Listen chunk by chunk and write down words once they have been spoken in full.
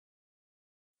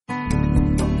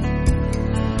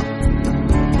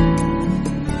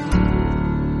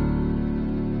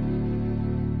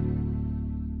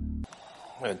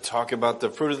I'm going to talk about the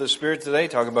fruit of the Spirit today,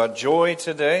 talk about joy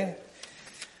today.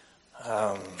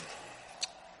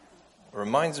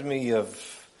 Reminds me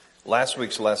of last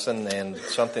week's lesson and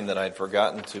something that I'd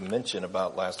forgotten to mention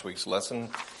about last week's lesson.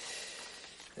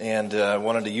 And I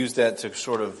wanted to use that to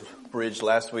sort of bridge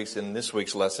last week's and this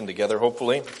week's lesson together,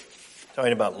 hopefully.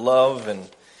 Talking about love and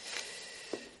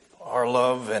our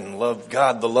love and love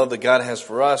God, the love that God has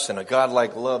for us, and a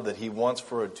God-like love that He wants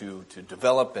for it to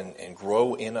develop and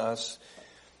grow in us.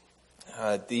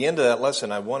 At the end of that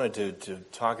lesson, I wanted to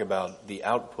talk about the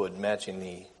output matching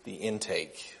the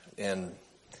intake. And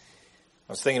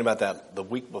I was thinking about that the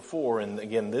week before, and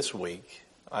again this week.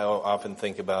 I often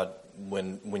think about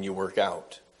when you work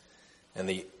out, and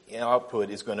the output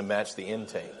is going to match the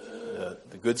intake.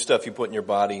 The good stuff you put in your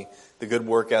body, the good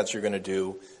workouts you're going to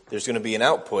do, there's going to be an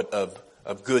output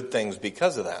of good things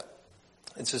because of that.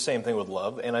 It's the same thing with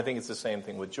love, and I think it's the same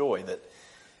thing with joy, that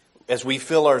as we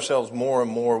fill ourselves more and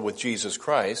more with Jesus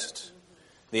Christ,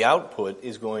 the output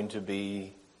is going to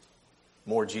be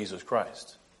more Jesus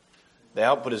Christ. The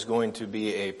output is going to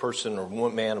be a person or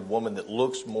man or woman that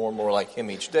looks more and more like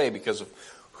Him each day because of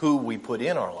who we put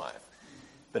in our life.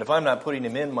 But if I'm not putting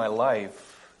Him in my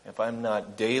life, if I'm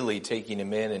not daily taking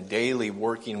Him in and daily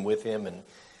working with Him and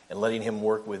letting Him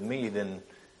work with me, then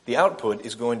the output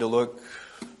is going to look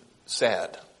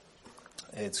sad.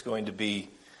 It's going to be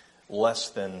less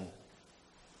than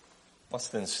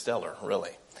stellar,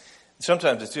 really.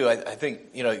 Sometimes it's too. I think,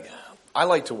 I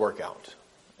like to work out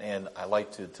and I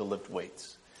like to lift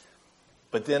weights.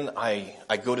 But then I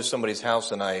go to somebody's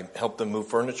house and I help them move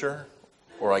furniture,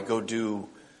 or I go do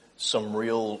some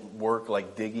real work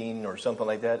like digging or something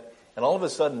like that. And all of a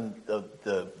sudden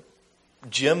the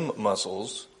gym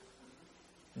muscles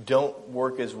don't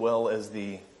work as well as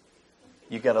the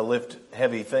you got to lift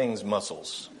heavy things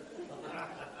muscles.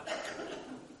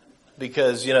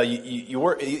 Because you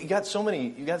got so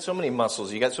many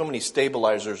muscles, you got so many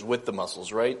stabilizers with the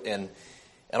muscles, right? And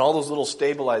all those little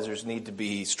stabilizers need to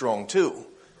be strong too.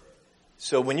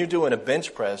 So when you're doing a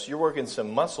bench press, you're working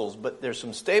some muscles, but there's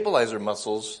some stabilizer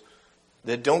muscles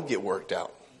that don't get worked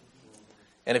out.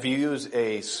 And if you use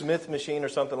a Smith machine or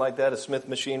something like that, a Smith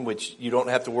machine which you don't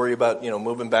have to worry about,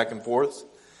 moving back and forth,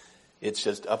 it's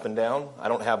just up and down. I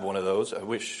don't have one of those. I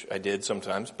wish I did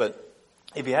sometimes, but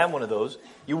if you have one of those,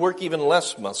 you work even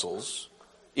less muscles.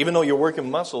 Even though you're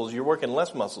working muscles, you're working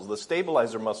less muscles. The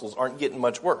stabilizer muscles aren't getting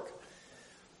much work.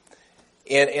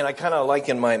 And I kind of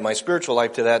liken my spiritual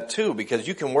life to that too, because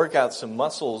you can work out some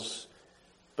muscles,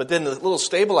 but then the little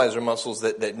stabilizer muscles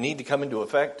that need to come into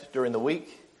effect during the week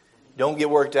don't get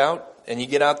worked out, and you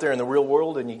get out there in the real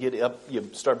world and you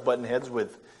start butting heads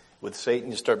with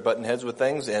Satan, you start butting heads with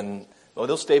things, and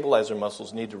those stabilizer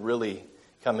muscles need to really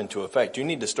come into effect. You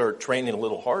need to start training a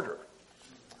little harder.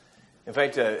 In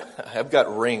fact, I've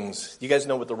got rings. You guys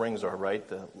know what the rings are, right?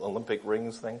 The Olympic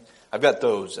rings thing. I've got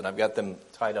those, and I've got them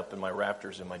tied up in my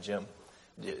rafters in my gym.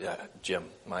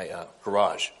 My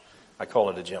garage. I call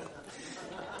it a gym.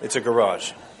 It's a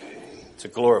garage. It's a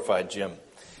glorified gym.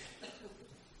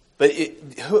 But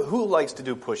who likes to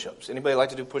do push-ups? Anybody like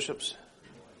to do push-ups?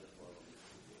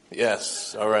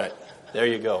 Yes. All right. There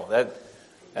you go.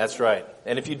 That's right.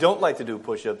 And if you don't like to do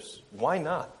push-ups, why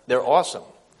not? They're awesome.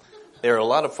 They're a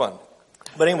lot of fun.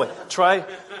 But anyway, try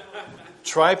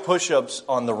push-ups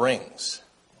on the rings.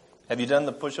 Have you done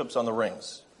the push-ups on the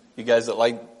rings? You guys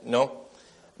that no?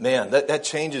 Man, that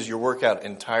changes your workout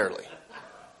entirely.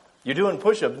 You're doing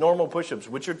push-ups, normal push-ups,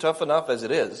 which are tough enough as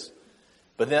it is.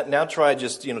 But now try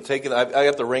just, taking, I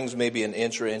got the rings maybe an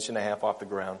inch or inch and a half off the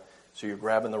ground. So you're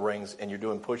grabbing the rings and you're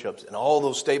doing push-ups, and all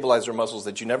those stabilizer muscles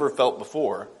that you never felt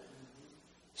before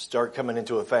start coming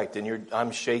into effect. And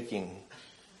I'm shaking,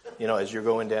 as you're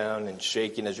going down, and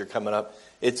shaking as you're coming up.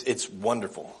 It's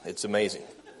wonderful. It's amazing.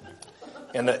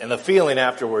 And the feeling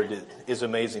afterward is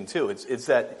amazing too. It's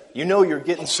that you're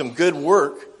getting some good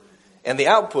work, and the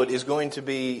output is going to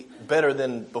be better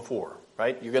than before.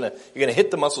 Right? You're gonna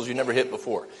hit the muscles you never hit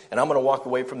before. And I'm gonna walk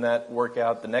away from that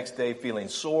workout the next day feeling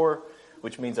sore,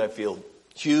 which means I feel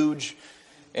huge,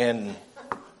 and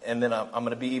then I'm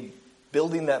gonna be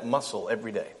building that muscle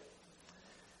every day.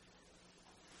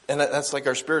 And that's like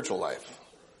our spiritual life.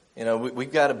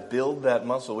 We've got to build that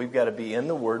muscle. We've got to be in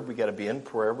the Word. We've got to be in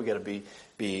prayer. We've got to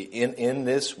be in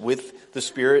this with the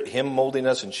Spirit, Him molding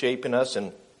us and shaping us.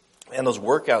 And those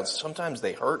workouts, sometimes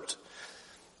they hurt.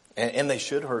 And they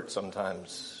should hurt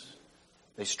sometimes.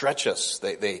 They stretch us.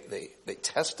 They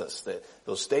test us.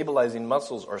 Those stabilizing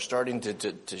muscles are starting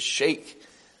to shake.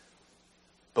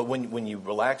 But when you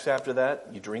relax after that,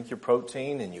 you drink your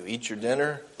protein and you eat your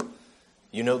dinner,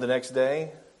 the next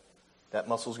day, that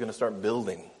muscle's going to start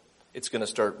building. It's going to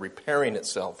start repairing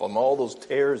itself on all those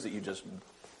tears that you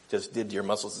just did to your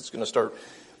muscles. It's going to start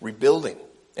rebuilding.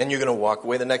 And you're going to walk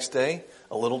away the next day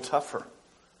a little tougher,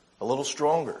 a little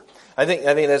stronger. I think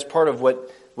that's part of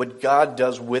what God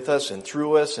does with us and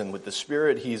through us and with the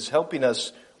Spirit. He's helping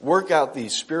us work out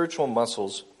these spiritual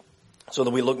muscles so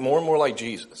that we look more and more like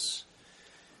Jesus.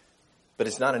 But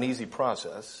it's not an easy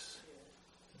process.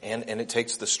 And it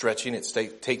takes the stretching, it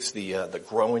takes the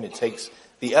growing, it takes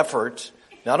the effort,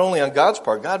 not only on God's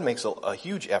part. God makes a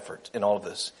huge effort in all of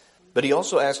this. But He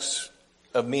also asks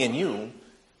of me and you,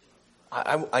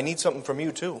 I need something from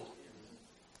you too.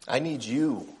 I need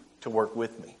you to work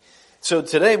with me. So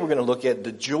today we're going to look at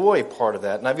the joy part of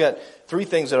that. And I've got 3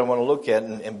 things that I want to look at.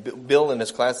 And Bill in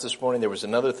his class this morning, there was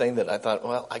another thing that I thought,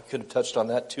 well, I could have touched on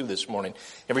that too this morning.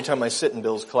 Every time I sit in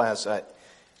Bill's class,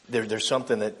 there's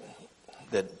something that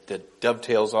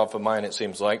dovetails off of mine, it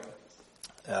seems like.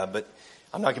 But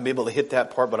I'm not going to be able to hit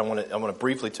that part, but I want to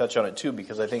briefly touch on it too,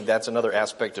 because I think that's another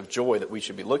aspect of joy that we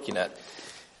should be looking at.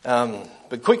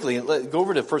 But quickly, go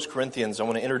over to 1 Corinthians. I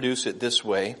want to introduce it this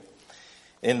way.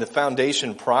 In the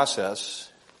foundation process,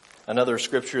 another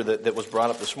scripture that was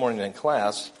brought up this morning in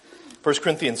class, 1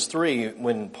 Corinthians 3,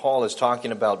 when Paul is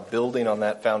talking about building on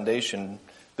that foundation,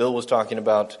 Bill was talking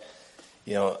about,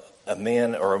 a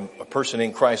man or a person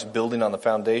in Christ building on the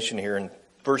foundation here. In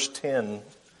verse 10,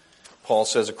 Paul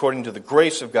says, according to the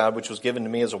grace of God, which was given to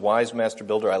me as a wise master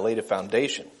builder, I laid a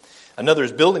foundation. Another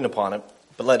is building upon it,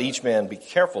 but let each man be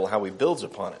careful how he builds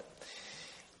upon it.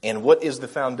 And what is the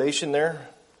foundation there?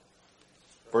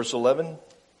 Verse 11,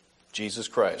 Jesus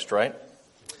Christ, right?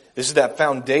 This is that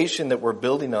foundation that we're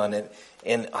building on.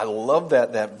 And I love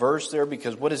that verse there,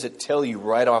 because what does it tell you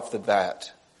right off the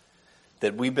bat?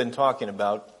 That we've been talking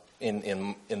about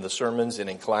in the sermons and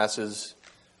in classes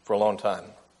for a long time.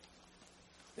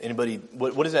 Anybody,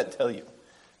 what does that tell you?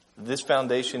 This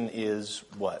foundation is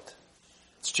what?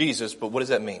 It's Jesus, but what does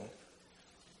that mean?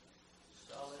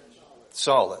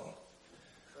 Solid.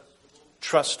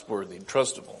 Trustworthy,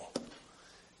 trustable.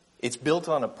 It's built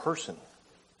on a person.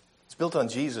 It's built on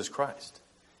Jesus Christ.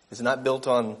 It's not built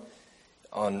on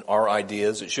our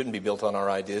ideas. It shouldn't be built on our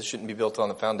ideas. It shouldn't be built on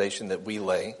the foundation that we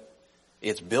lay.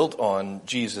 It's built on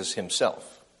Jesus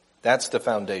Himself. That's the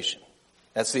foundation.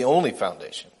 That's the only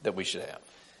foundation that we should have.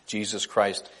 Jesus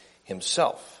Christ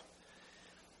Himself.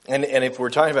 And if we're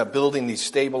talking about building these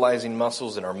stabilizing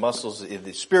muscles in our muscles,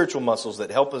 the spiritual muscles that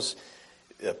help us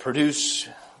produce,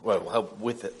 help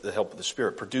with the help of the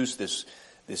Spirit, produce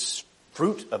this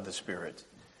fruit of the Spirit.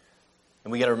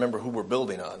 And we got to remember who we're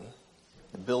building on.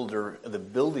 The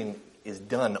building is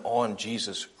done on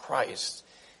Jesus Christ,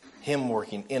 Him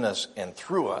working in us and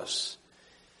through us.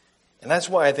 And that's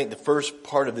why I think the first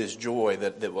part of this joy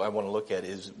that I want to look at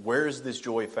is, where is this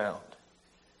joy found?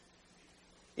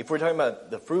 If we're talking about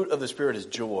the fruit of the Spirit is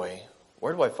joy,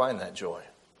 where do I find that joy?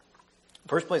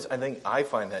 First place I think I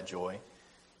find that joy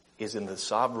is in the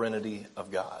sovereignty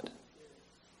of God.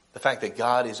 The fact that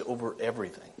God is over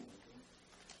everything.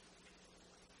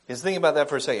 Just think about that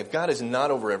for a second. If God is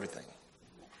not over everything,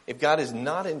 if God is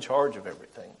not in charge of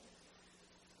everything,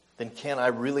 then can I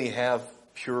really have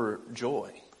pure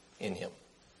joy in Him?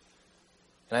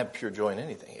 Can I have pure joy in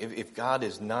anything? If God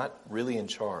is not really in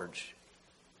charge,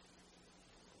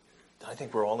 I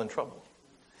think we're all in trouble.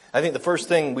 I think the first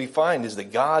thing we find is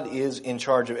that God is in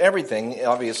charge of everything,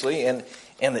 obviously, and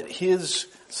that His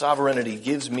sovereignty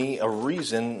gives me a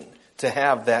reason to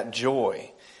have that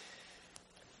joy.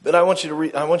 But I want you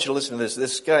to listen to this.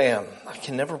 This guy, I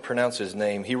can never pronounce his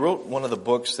name. He wrote one of the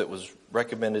books that was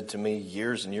recommended to me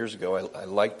years and years ago. I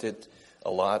liked it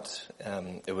a lot.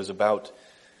 It was about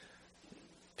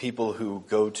people who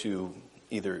go to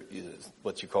either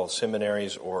what you call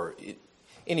seminaries or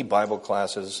any Bible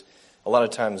classes. A lot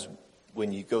of times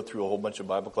when you go through a whole bunch of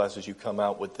Bible classes, you come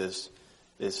out with this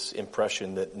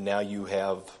impression that now you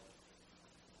have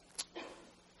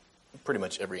pretty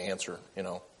much every answer,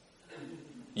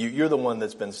 You're the one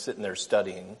that's been sitting there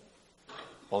studying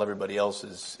while everybody else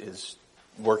is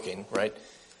working, right?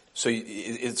 So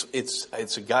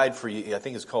it's a guide for you. I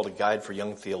think it's called a guide for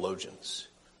young theologians,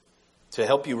 to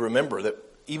help you remember that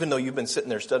even though you've been sitting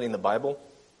there studying the Bible,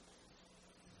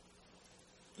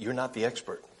 you're not the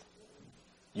expert.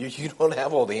 You don't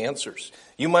have all the answers.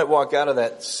 You might walk out of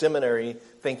that seminary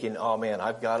thinking, oh man,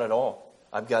 I've got it all.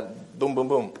 I've got boom, boom,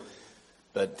 boom.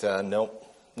 But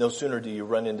no sooner do you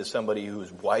run into somebody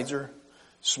who's wiser,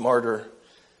 smarter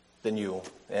than you.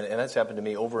 And that's happened to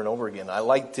me over and over again. I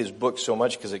liked his book so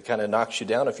much because it kind of knocks you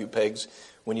down a few pegs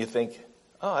when you think,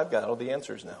 oh, I've got all the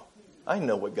answers now. I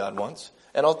know what God wants.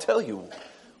 And I'll tell you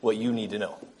what you need to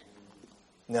know.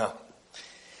 No.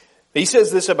 He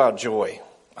says this about joy.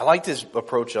 I like this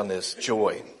approach on this,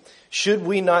 joy. Should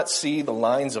we not see the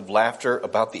lines of laughter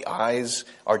about the eyes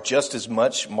are just as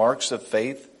much marks of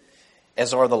faith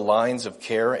as are the lines of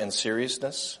care and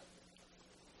seriousness?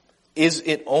 Is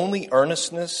it only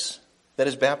earnestness that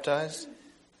is baptized?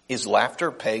 Is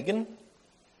laughter pagan?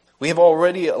 We have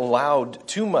already allowed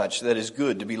too much that is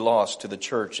good to be lost to the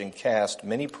church and cast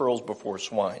many pearls before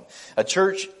swine. A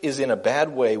church is in a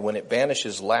bad way when it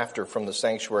banishes laughter from the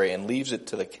sanctuary and leaves it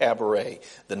to the cabaret,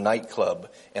 the nightclub,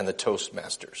 and the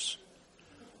Toastmasters.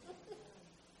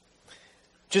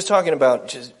 He's talking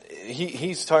about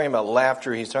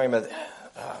laughter. He's talking about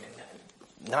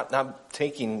not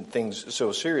taking things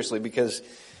so seriously, because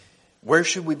where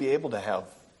should we be able to have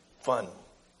fun?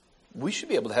 We should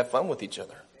be able to have fun with each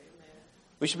other.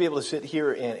 We should be able to sit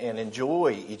here and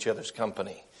enjoy each other's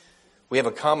company. We have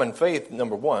a common faith,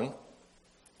 number one.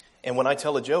 And when I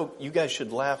tell a joke, you guys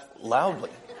should laugh loudly.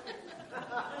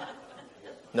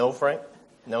 No, Frank?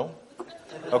 No?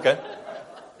 Okay.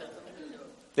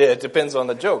 Yeah, it depends on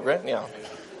the joke, right? Yeah.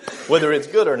 Whether it's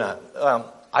good or not.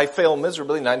 I fail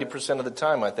miserably 90% of the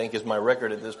time, I think, is my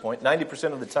record at this point.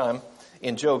 90% of the time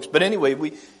in jokes. But anyway,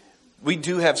 we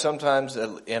do have sometimes,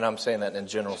 and I'm saying that in a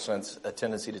general sense, a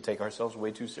tendency to take ourselves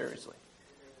way too seriously.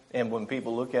 And when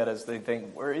people look at us, they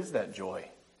think, where is that joy?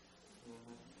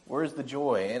 Where is the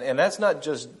joy? And that's not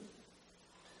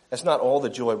all the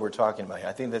joy we're talking about here.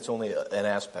 I think that's only an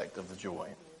aspect of the joy.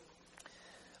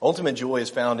 Ultimate joy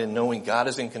is found in knowing God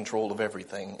is in control of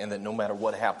everything, and that no matter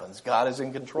what happens, God is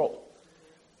in control.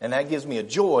 And that gives me a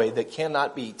joy that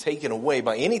cannot be taken away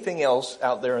by anything else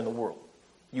out there in the world.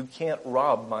 You can't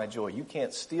rob my joy. You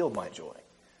can't steal my joy.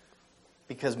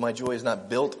 Because my joy is not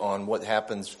built on what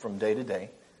happens from day to day.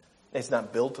 It's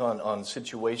not built on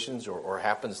situations or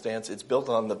happenstance. It's built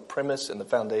on the premise and the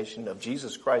foundation of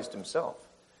Jesus Christ himself.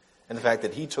 And the fact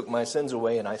that he took my sins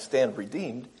away and I stand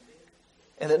redeemed.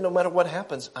 And that no matter what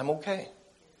happens, I'm okay.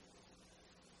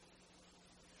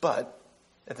 But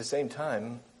at the same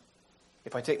time,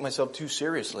 if I take myself too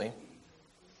seriously,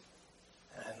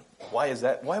 why is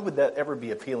that? Why would that ever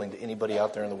be appealing to anybody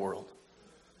out there in the world?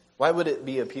 Why would it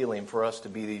be appealing for us to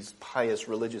be these pious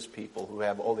religious people who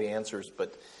have all the answers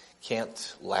but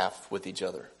can't laugh with each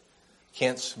other,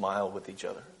 can't smile with each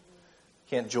other,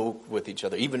 can't joke with each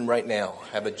other? Even right now,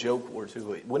 have a joke or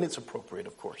two, when it's appropriate,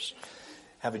 of course.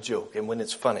 Have a joke, and when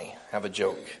it's funny, have a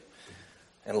joke,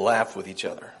 and laugh with each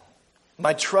other.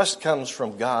 My trust comes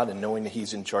from God and knowing that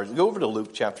he's in charge. Go over to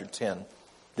Luke chapter 10.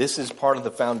 This is part of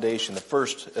the foundation, the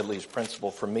first, at least,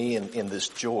 principle for me in this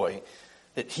joy,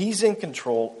 that he's in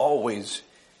control always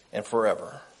and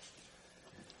forever.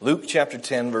 Luke chapter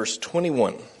 10, verse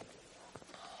 21.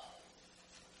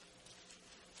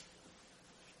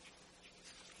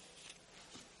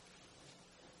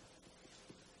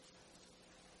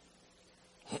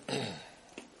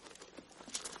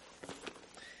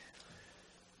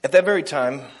 At that very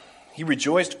time, he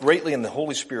rejoiced greatly in the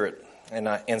Holy Spirit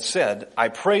and said, I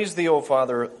praise thee, O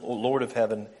Father, O Lord of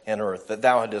heaven and earth, that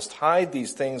thou didst hide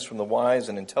these things from the wise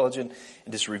and intelligent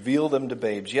and didst reveal them to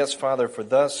babes. Yes, Father, for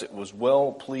thus it was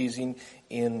well pleasing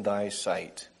in thy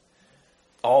sight.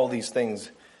 All these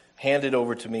things handed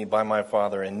over to me by my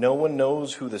Father, and no one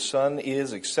knows who the Son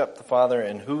is except the Father,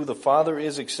 and who the Father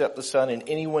is except the Son, and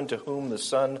anyone to whom the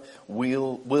Son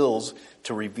wills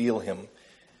to reveal him.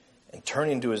 And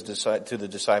turning to the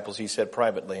disciples, he said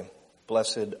privately,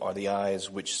 Blessed are the eyes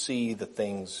which see the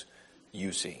things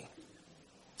you see.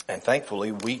 And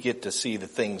thankfully, we get to see the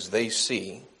things they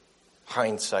see.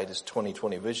 Hindsight is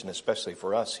 20/20 vision, especially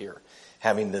for us here,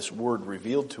 having this word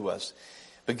revealed to us.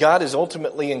 But God is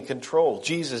ultimately in control.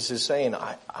 Jesus is saying,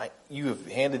 you have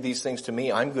handed these things to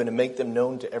me. I'm going to make them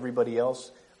known to everybody else.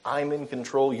 I'm in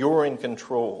control. You're in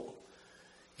control.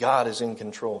 God is in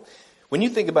control. When you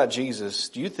think about Jesus,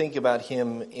 do you think about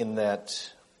him in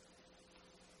that?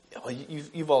 Well,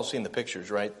 you've all seen the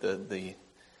pictures, right? The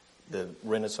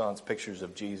Renaissance pictures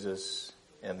of Jesus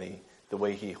and the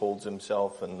way he holds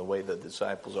himself and the way the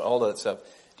disciples are, all that stuff.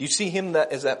 Do you see him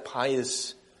as that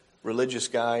pious religious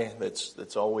guy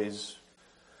that's always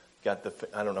got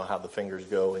I don't know how the fingers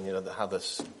go and how the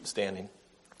standing,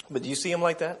 but do you see him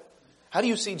like that? How do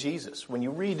you see Jesus when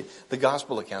you read the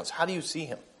gospel accounts? How do you see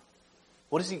him?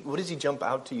 What does he jump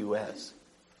out to you as?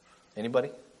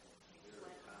 Anybody?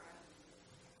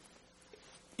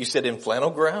 You said in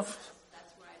flannel graph?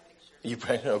 That's what I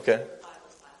picture. Okay.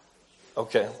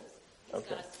 Okay. He's got a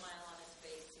smile on his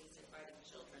face. He's inviting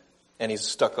children. And he's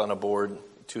stuck on a board,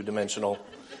 2-dimensional.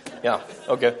 Yeah.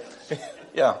 Okay.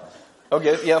 Yeah.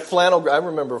 Okay. Yeah. Flannel. I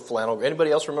remember flannel. Anybody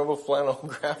else remember flannel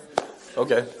graph?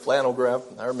 Okay. Flannel graph.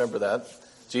 I remember that.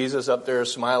 Jesus up there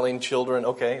smiling, children.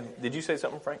 Okay. Did you say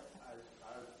something, Frank?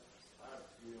 I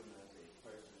view him as a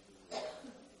person who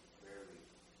is very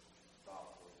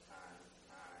thoughtful,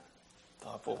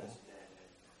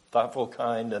 Thoughtful,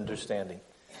 kind, understanding.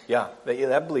 Yeah,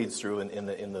 that bleeds through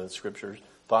in the scriptures.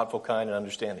 Thoughtful, kind, and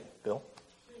understanding. Bill? I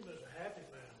see him as a happy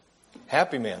man.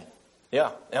 Happy man.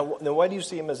 Yeah. Now, why do you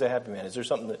see him as a happy man? Is there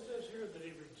something that... It says here that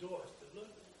he rejoiced. And look,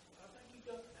 I think he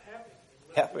got happy.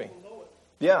 Happy. People know it.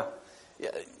 Yeah.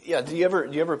 Yeah. Do you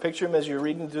ever picture him as you're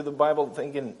reading through the Bible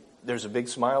thinking there's a big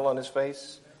smile on his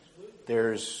face? Absolutely.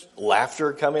 There's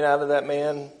laughter coming out of that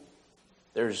man.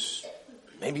 There's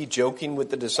maybe joking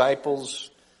with the disciples.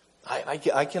 I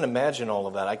can imagine all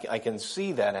of that. I can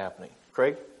see that happening.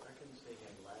 Craig? I can see him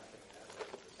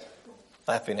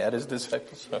Laughing at his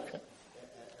disciples? Okay.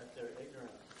 at their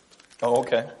ignorance. Oh,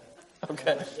 okay.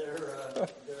 Okay. Their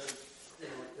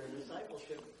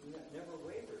discipleship never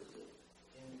wavers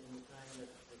in the time that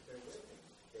they're with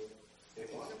him. They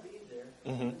want to be there,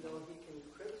 even though he can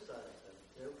criticize them.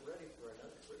 They're ready for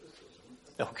another criticism.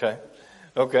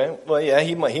 Okay. Well, yeah,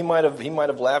 he might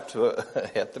have laughed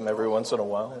at them every once in a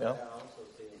while. Yeah. I also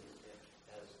see him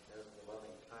as the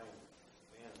loving, kind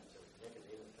man that says,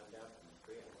 Nicodemus, come down from the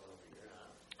tree and go over your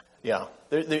house. Yeah.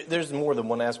 There's more than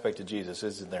one aspect to Jesus,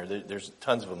 isn't there? There's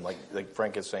tons of them, like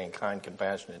Frank is saying, kind,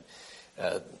 compassionate.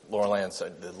 Laura Lance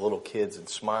said the little kids and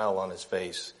smile on his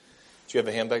face. Do you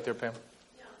have a hand back there, Pam?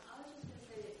 Yeah, I was just going to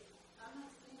say, I'm not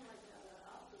seeing like that, but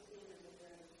I also see him as a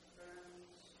very firm,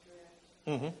 strict,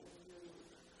 Mm-hmm. who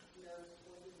knows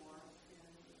what he wants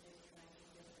and is trying to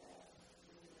get that,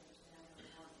 really understand what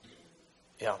he wants.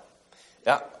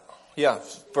 Yeah.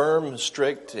 Firm,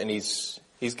 strict, and he's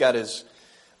got his,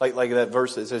 like that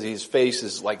verse that says his face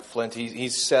is like flint.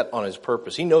 He's set on his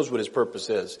purpose. He knows what his purpose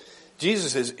is.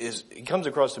 Jesus he comes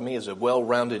across to me as a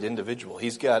well-rounded individual.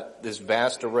 He's got this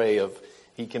vast array of,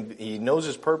 he knows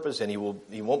his purpose and he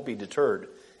won't be deterred.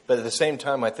 But at the same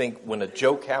time, I think when a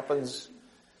joke happens,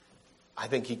 I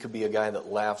think he could be a guy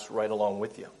that laughs right along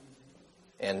with you.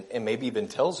 And maybe even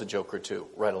tells a joke or two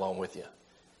right along with you.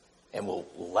 And will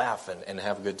laugh and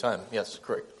have a good time. Yes,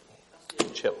 correct.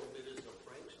 Chip.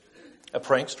 A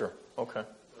prankster. Okay.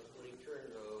 But when he turned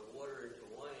the water into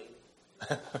wine,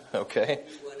 Okay.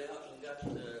 he went out and got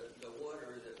the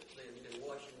water that they'd been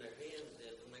washing their hands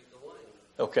in to make the wine.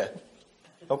 Okay.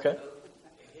 Okay. Him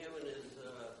and his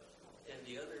and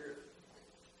the other,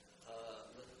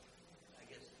 I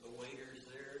guess the waiters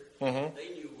there, Mm-hmm. they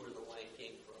knew where the wine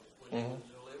came from when he was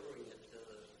delivering it to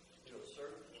the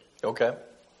servants. Okay.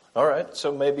 All right.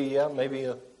 So maybe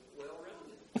Well-rounded.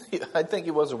 I think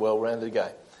he was a well-rounded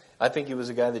guy. I think he was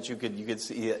a guy that you could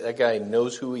see. That guy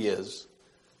knows who he is.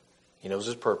 He knows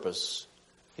his purpose.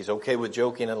 He's okay with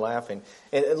joking and laughing.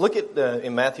 And look at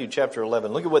in Matthew chapter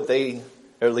 11. Look at what they,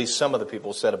 or at least some of the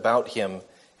people, said about him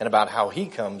and about how he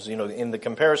comes. You know, in the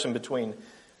comparison between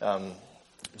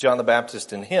John the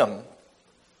Baptist and him.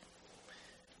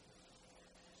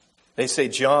 They say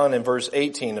John in verse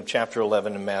 18 of chapter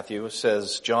 11 in Matthew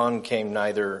says John came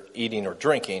neither eating or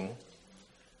drinking.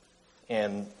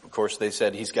 And, of course, they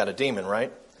said he's got a demon,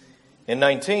 right? In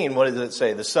 19, what does it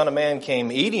say? The Son of Man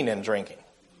came eating and drinking.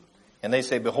 And they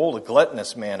say, behold, a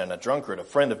gluttonous man and a drunkard, a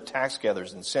friend of tax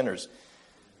gatherers and sinners.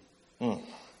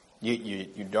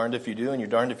 You're darned if you do and you're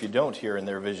darned if you don't here in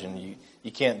their vision.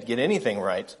 You can't get anything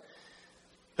right.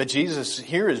 But Jesus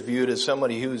here is viewed as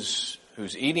somebody who's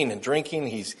eating and drinking.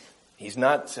 He's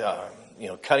not,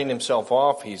 cutting himself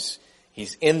off. He's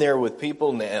in there with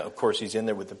people. And of course, he's in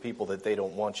there with the people that they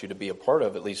don't want you to be a part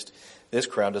of. At least this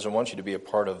crowd doesn't want you to be a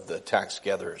part of the tax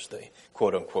gatherers, the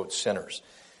quote unquote sinners.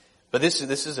 But this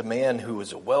is a man who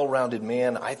was a well-rounded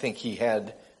man. I think he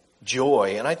had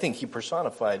joy, and I think he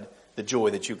personified the joy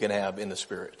that you can have in the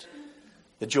Spirit.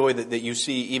 The joy that you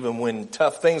see even when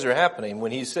tough things are happening,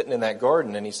 when he's sitting in that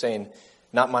garden and he's saying,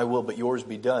 not my will, but yours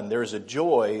be done. There's a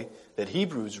joy that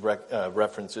Hebrews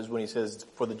references when he says,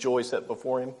 for the joy set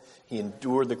before him, he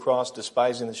endured the cross,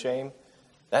 despising the shame.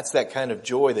 That's that kind of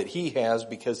joy that he has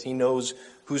because he knows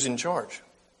who's in charge.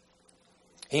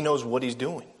 He knows what he's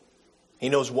doing. He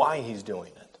knows why he's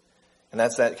doing it. And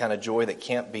that's that kind of joy that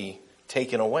can't be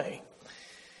taken away.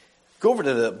 Go over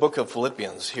to the book of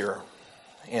Philippians here.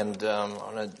 And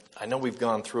I know we've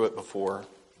gone through it before,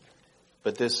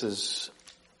 but this is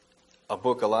a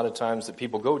book a lot of times that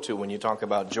people go to when you talk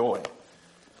about joy.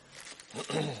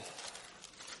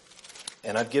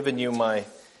 And I've given you my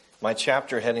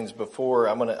chapter headings before.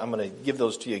 I'm gonna give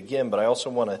those to you again, but I also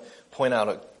want to point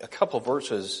out a couple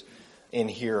verses in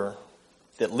here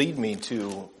that lead me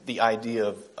to the idea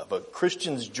of a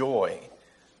Christian's joy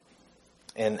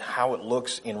and how it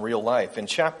looks in real life. In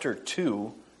chapter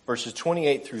 2, verses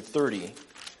 28 through 30.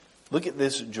 Look at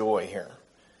this joy here.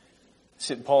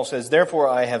 Paul says, "Therefore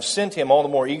I have sent him all the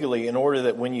more eagerly in order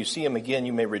that when you see him again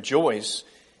you may rejoice,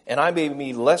 and I may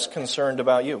be less concerned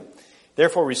about you.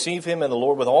 Therefore receive him in the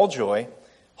Lord with all joy.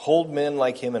 Hold men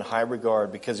like him in high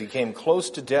regard, because he came close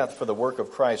to death for the work of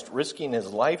Christ, risking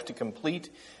his life to complete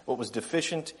what was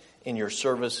deficient in your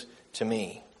service to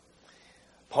me."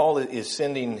 Paul is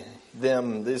sending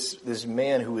them this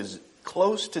man who is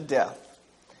close to death.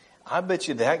 I bet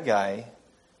you that guy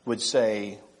would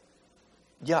say,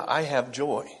 "Yeah, I have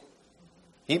joy."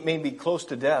 He may be close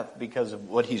to death because of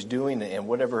what he's doing and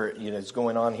whatever is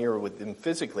going on here with him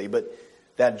physically, but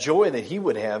that joy that he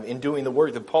would have in doing the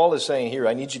work that Paul is saying here,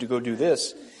 "I need you to go do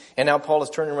this." And now Paul is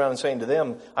turning around and saying to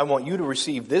them, "I want you to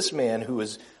receive this man who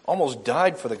has almost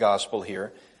died for the gospel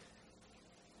here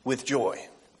with joy."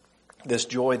 This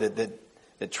joy that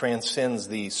transcends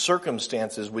the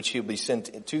circumstances which he'll be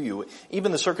sent to you.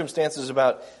 Even the circumstances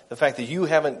about the fact that you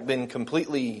haven't been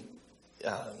completed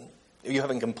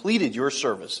your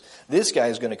service. This guy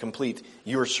is going to complete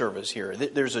your service here.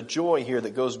 There's a joy here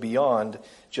that goes beyond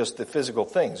just the physical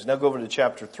things. Now go over to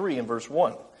chapter 3 and verse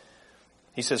 1.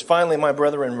 He says, "Finally, my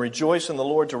brethren, rejoice in the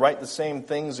Lord. To write the same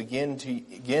things again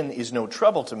is no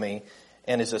trouble to me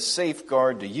and is a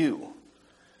safeguard to you."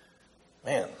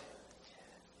 Man,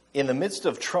 in the midst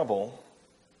of trouble,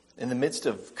 in the midst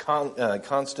of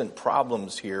constant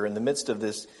problems here, in the midst of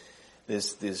these,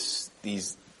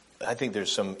 I think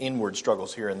there's some inward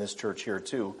struggles here in this church here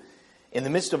too. In the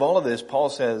midst of all of this, Paul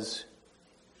says,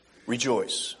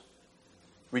 rejoice.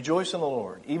 Rejoice in the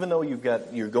Lord. Even though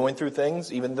you're going through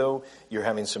things, even though you're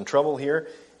having some trouble here,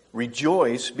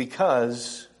 rejoice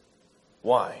because,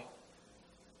 why?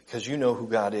 Because you know who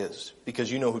God is. Because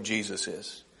you know who Jesus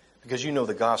is. Because you know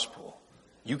the gospel.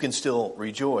 You can still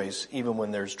rejoice even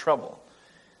when there's trouble.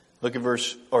 Look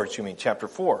at chapter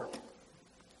 4.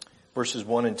 Verses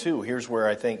 1 and 2. Here's where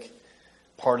I think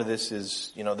part of this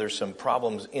is, there's some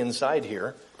problems inside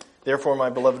here. "Therefore, my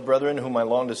beloved brethren, whom I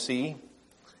long to see,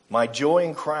 my joy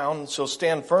and crown, so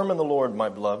stand firm in the Lord, my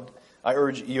beloved. I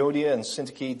urge Euodia and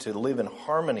Syntyche to live in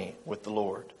harmony with the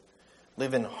Lord."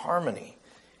 Live in harmony.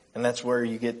 And that's where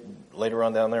you get later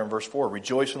on down there in verse 4.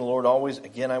 "Rejoice in the Lord always.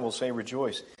 Again, I will say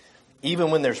rejoice." Even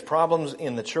when there's problems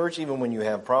in the church, even when you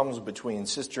have problems between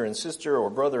sister and sister, or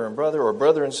brother and brother, or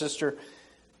brother and sister,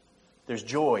 there's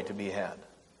joy to be had.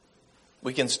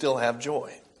 We can still have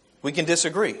joy. We can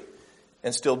disagree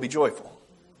and still be joyful.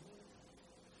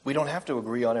 We don't have to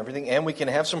agree on everything, and we can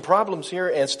have some problems here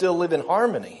and still live in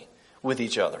harmony with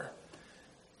each other.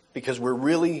 Because we're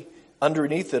really,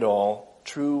 underneath it all,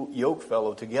 true yoke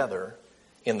fellow together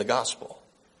in the gospel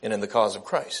and in the cause of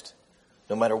Christ.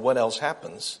 No matter what else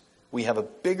happens, we have a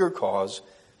bigger cause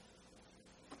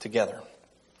together.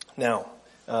 Now,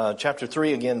 chapter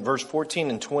 3 again, verse 14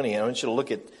 and 20. I want you to look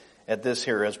at this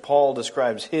here as Paul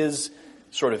describes his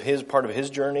part of his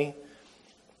journey.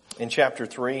 In chapter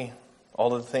 3,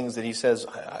 all of the things that he says,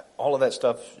 all of that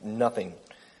stuff, nothing.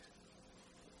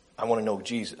 I want to know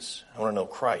Jesus. I want to know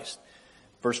Christ.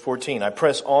 Verse 14, "I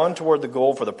press on toward the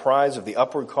goal for the prize of the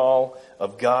upward call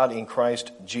of God in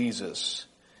Christ Jesus."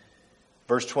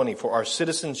 Verse 20, "For our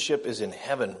citizenship is in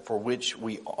heaven, for which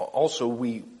we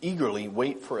eagerly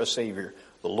wait for a Savior,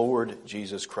 the Lord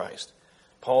Jesus Christ."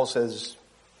 Paul says,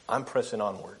 I'm pressing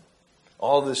onward.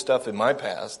 All this stuff in my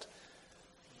past,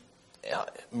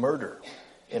 murder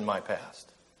in my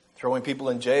past, throwing people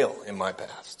in jail in my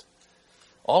past,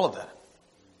 all of that.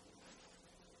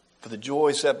 For the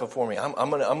joy set before me,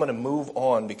 I'm going to move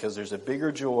on because there's a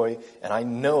bigger joy, and I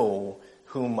know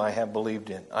whom I have believed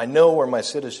in. I know where my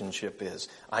citizenship is.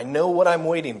 I know what I'm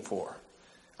waiting for.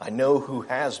 I know who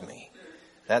has me.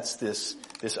 That's this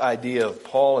idea of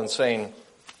Paul and saying,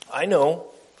 I know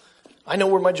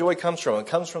where my joy comes from. It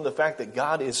comes from the fact that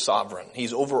God is sovereign.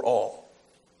 He's over all.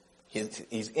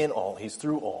 He's in all. He's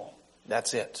through all.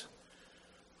 That's it.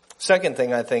 Second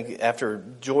thing I think, after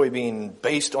joy being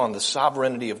based on the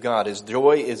sovereignty of God, is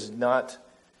joy is not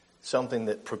something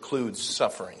that precludes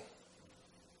suffering.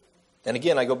 And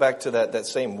again, I go back to that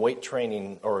same weight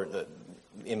training, or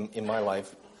in my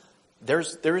life. There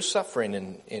is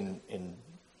suffering in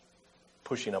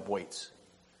pushing up weights.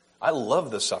 I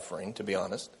love the suffering, to be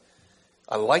honest.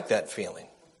 I like that feeling.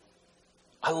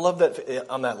 I love that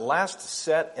on that last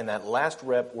set and that last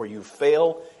rep where you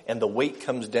fail and the weight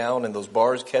comes down and those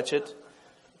bars catch it.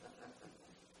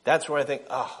 That's where I think,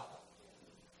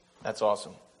 that's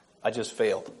awesome. I just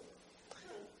failed.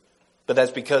 But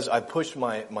that's because I pushed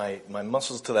my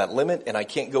muscles to that limit and I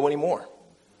can't go anymore.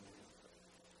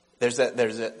 There's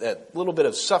that little bit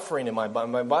of suffering in my body.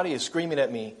 My body is screaming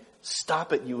at me,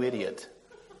 stop it, you idiot.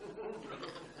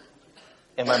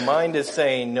 And my mind is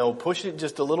saying, no, push it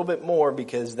just a little bit more,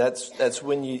 because that's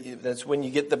when you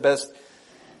get the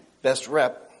best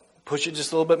rep. Push it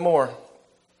just a little bit more.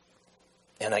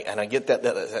 And I get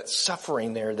that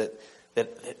suffering there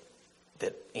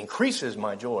that increases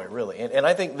my joy, really. And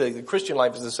I think the Christian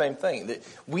life is the same thing.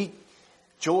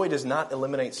 Joy does not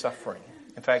eliminate suffering.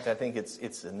 In fact, I think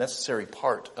it's a necessary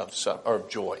part of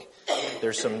joy.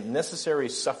 There's some necessary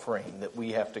suffering that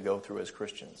we have to go through as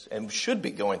Christians, and should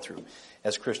be going through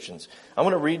as Christians. I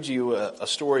want to read you a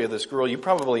story of this girl. You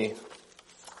probably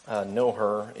know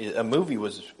her. A movie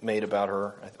was made about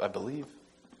her, I believe.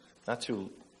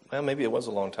 Maybe it was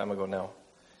a long time ago now.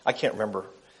 I can't remember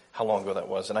how long ago that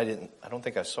was, and I don't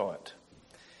think I saw it.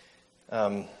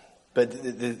 But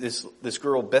this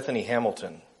girl, Bethany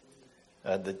Hamilton,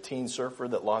 the teen surfer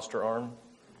that lost her arm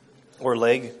or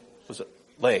leg, was it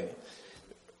leg?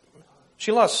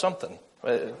 She lost something.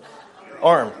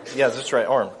 Arm. Yeah, that's right,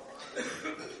 arm.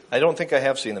 I don't think I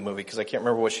have seen the movie because I can't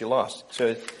remember what she lost.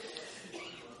 So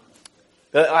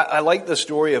I like the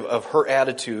story of her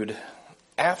attitude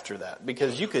after that,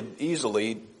 because you could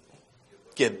easily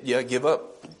give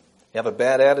up. You have a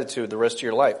bad attitude the rest of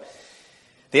your life.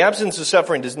 The absence of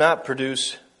suffering does not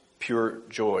produce pure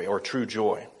joy or true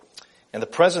joy. And the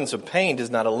presence of pain does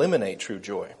not eliminate true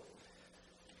joy.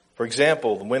 For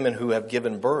example, the women who have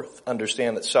given birth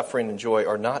understand that suffering and joy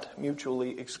are not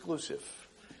mutually exclusive.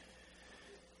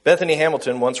 Bethany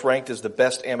Hamilton, once ranked as the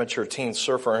best amateur teen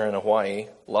surfer in Hawaii,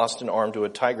 lost an arm to a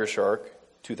tiger shark,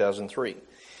 2003.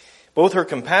 Both her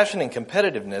compassion and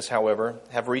competitiveness, however,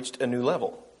 have reached a new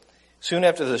level. Soon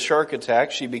after the shark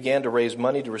attack, she began to raise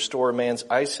money to restore a man's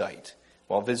eyesight.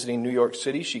 While visiting New York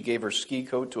City, she gave her ski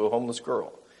coat to a homeless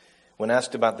girl. When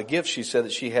asked about the gift, she said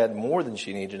that she had more than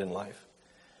she needed in life.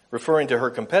 Referring to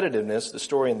her competitiveness, the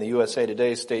story in the USA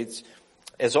Today states,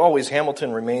 as always,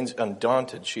 Hamilton remains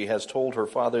undaunted. She has told her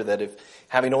father that if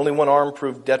having only one arm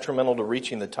proved detrimental to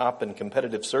reaching the top in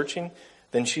competitive searching,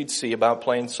 then she'd see about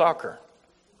playing soccer.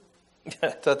 I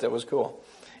thought that was cool.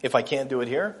 If I can't do it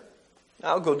here,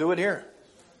 I'll go do it here.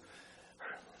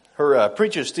 Her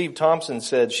preacher, Steve Thompson,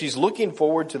 said she's looking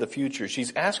forward to the future.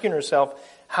 She's asking herself,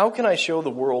 how can I show the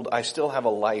world I still have a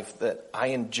life, that I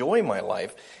enjoy my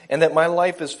life, and that my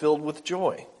life is filled with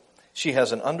joy? She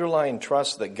has an underlying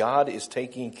trust that God is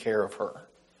taking care of her.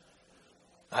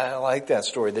 I like that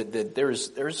story, that there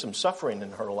is some suffering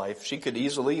in her life. She could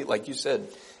easily, like you said,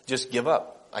 just give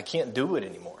up. I can't do it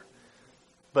anymore.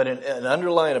 But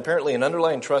apparently an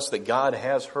underlying trust that God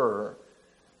has her,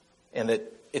 and that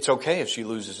it's okay if she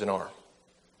loses an arm.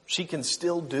 She can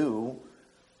still do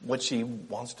what she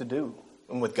wants to do.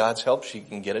 And with God's help, she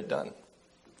can get it done.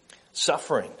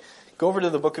 Suffering. Go over to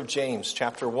the book of James,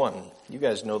 chapter 1. You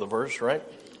guys know the verse, right?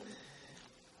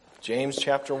 James,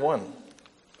 chapter 1.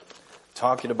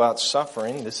 Talking about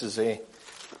suffering. This is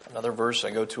another verse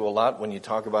I go to a lot when you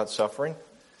talk about suffering.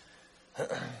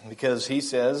 Because he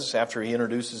says, after he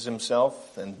introduces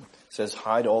himself and says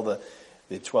hi to all the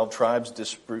 12 tribes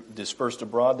dispersed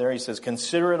abroad there, he says,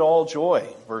 consider it all joy,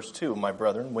 verse 2, my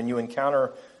brethren, when you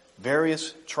encounter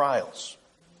various trials,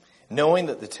 knowing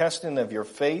that the testing of your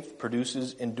faith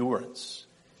produces endurance.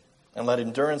 And let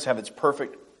endurance have its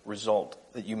perfect result,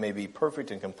 that you may be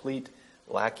perfect and complete,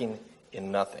 lacking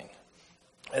in nothing.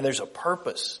 And there's a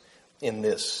purpose in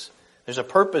this. There's a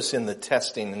purpose in the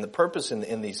testing, and the purpose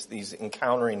in these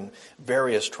encountering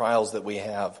various trials that we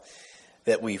have,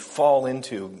 that we fall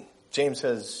into. James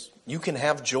says, you can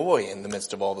have joy in the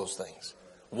midst of all those things.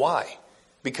 Why?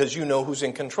 Because you know who's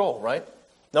in control, right?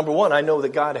 Number one, I know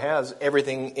that God has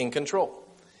everything in control.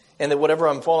 And that whatever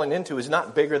I'm falling into is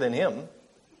not bigger than Him.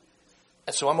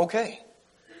 And so I'm okay.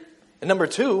 And number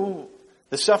two,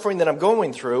 the suffering that I'm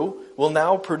going through will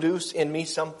now produce in me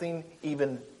something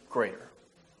even greater.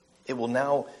 It will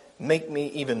now make me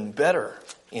even better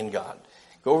in God.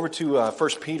 Go over to 1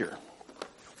 Peter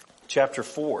chapter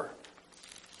 4.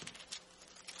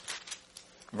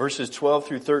 Verses 12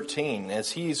 through 13, as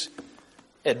he's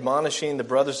admonishing the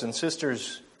brothers and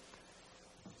sisters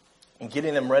and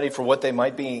getting them ready for what they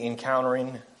might be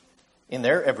encountering in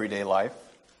their everyday life.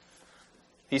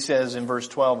 He says in verse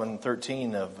 12 and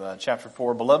 13 of chapter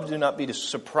 4, beloved, do not be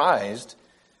surprised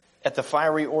at the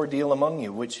fiery ordeal among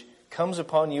you, which comes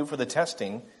upon you for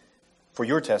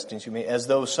your testings, as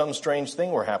though some strange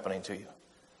thing were happening to you.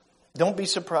 Don't be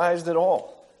surprised at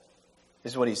all.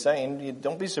 Is what he's saying.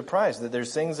 Don't be surprised that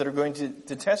there's things that are going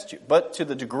to test you. But to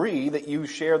the degree that you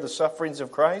share the sufferings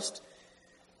of Christ,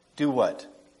 do what?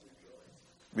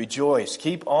 Rejoice.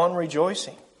 Keep on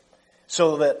rejoicing.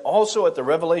 So that also at the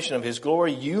revelation of His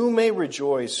glory, you may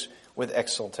rejoice with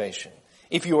exultation.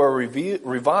 If you are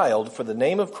reviled for the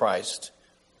name of Christ,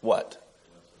 what?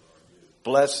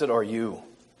 Blessed are you.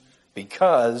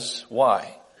 Because,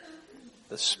 why?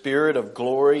 The Spirit of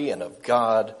glory and of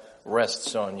God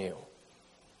rests on you.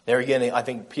 There again, I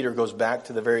think Peter goes back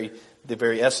to the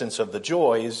very essence of the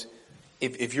joy is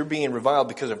if you're being reviled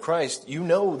because of Christ, you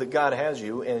know that God has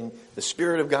you and the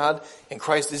Spirit of God and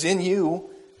Christ is in you,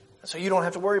 so you don't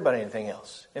have to worry about anything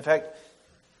else. In fact,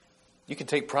 you can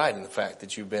take pride in the fact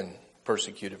that you've been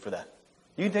persecuted for that.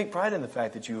 You can take pride in the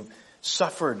fact that you've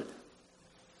suffered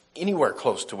anywhere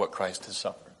close to what Christ has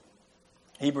suffered.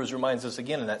 Hebrews reminds us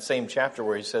again in that same chapter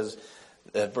where he says,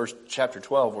 chapter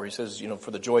 12, where he says, for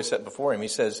the joy set before him, he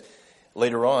says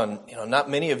later on, not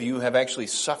many of you have actually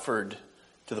suffered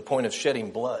to the point of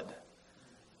shedding blood.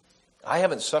 I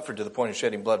haven't suffered to the point of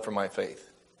shedding blood for my faith.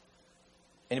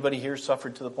 Anybody here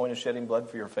suffered to the point of shedding blood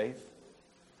for your faith?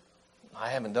 I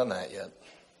haven't done that yet.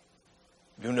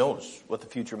 Who knows what the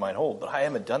future might hold, but I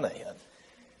haven't done that yet.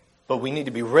 But we need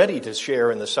to be ready to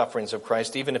share in the sufferings of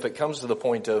Christ, even if it comes to the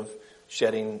point of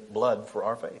shedding blood for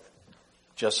our faith.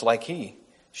 Just like he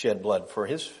shed blood for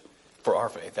our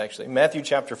faith, actually. Matthew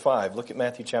chapter 5. Look at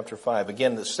Matthew chapter 5.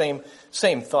 Again, the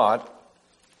same thought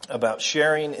about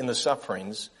sharing in the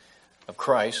sufferings of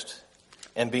Christ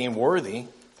and being worthy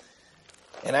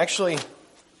and actually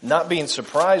not being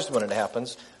surprised when it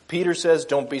happens. Peter says,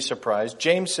 don't be surprised.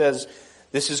 James says,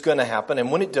 this is going to happen.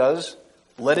 And when it does,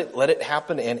 let it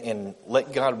happen and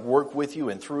let God work with you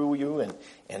and through you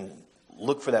and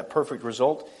look for that perfect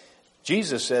result.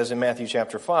 Jesus says in Matthew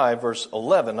chapter 5, verse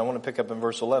 11, I want to pick up in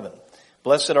verse 11.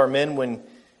 Blessed are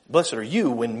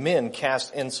you when men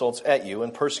cast insults at you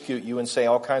and persecute you and say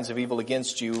all kinds of evil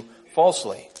against you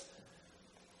falsely.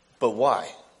 But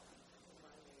why?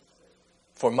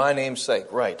 For my name's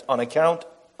sake, right. On account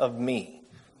of me.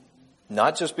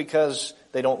 Not just because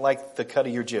they don't like the cut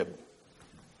of your jib.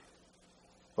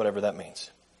 Whatever that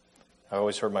means. I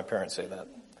always heard my parents say that.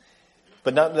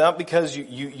 But not because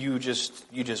you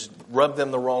just rub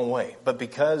them the wrong way, but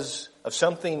because of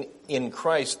something in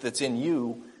Christ that's in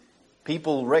you,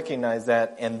 people recognize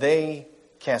that and they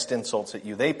cast insults at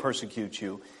you. They persecute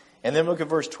you. And then look at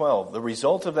verse 12. The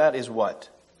result of that is what?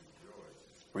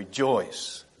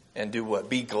 Rejoice. And do what?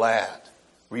 Be glad.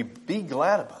 Be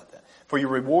glad about that. For your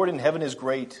reward in heaven is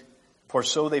great. For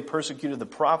so they persecuted the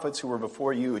prophets who were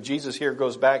before you. Jesus here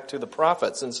goes back to the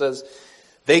prophets and says,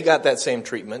 they got that same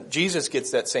treatment. Jesus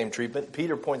gets that same treatment.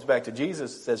 Peter points back to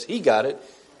Jesus and says he got it.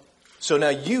 So now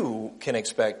you can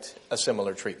expect a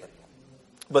similar treatment.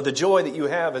 But the joy that you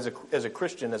have as a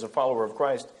Christian, as a follower of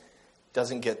Christ,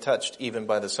 doesn't get touched even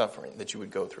by the suffering that you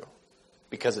would go through.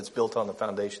 Because it's built on the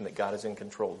foundation that God is in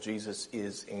control. Jesus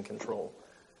is in control.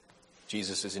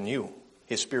 Jesus is in you.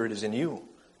 His Spirit is in you.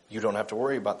 You don't have to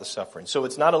worry about the suffering. So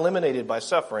it's not eliminated by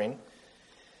suffering.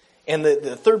 And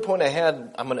the third point I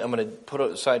had, I'm going to put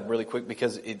it aside really quick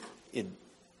because it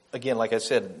again, like I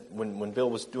said, when Bill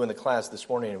was doing the class this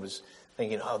morning, I was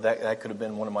thinking, that could have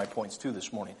been one of my points too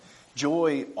this morning.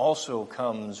 Joy also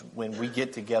comes when we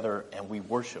get together and we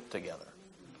worship together.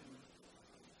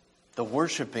 The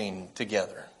worshiping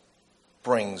together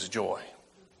brings joy.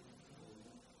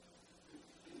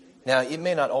 Now, it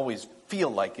may not always feel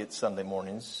like it Sunday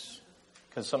mornings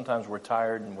because sometimes we're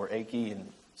tired and we're achy and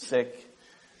sick.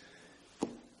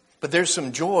 But there's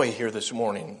some joy here this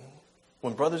morning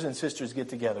when brothers and sisters get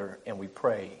together and we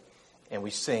pray and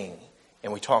we sing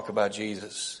and we talk about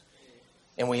Jesus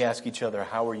and we ask each other,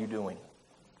 how are you doing?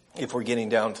 If we're getting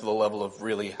down to the level of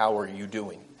really, how are you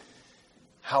doing?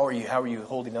 How are you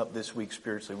holding up this week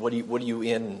spiritually? What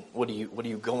are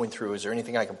you going through? Is there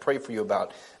anything I can pray for you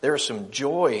about? There is some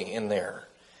joy in there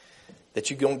that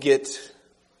you don't get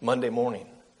Monday morning.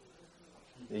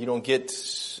 You don't get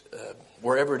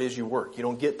wherever it is you work. You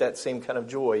don't get that same kind of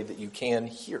joy that you can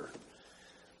here.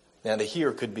 Now, the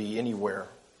here could be anywhere.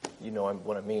 You know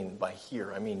what I mean by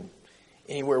here. I mean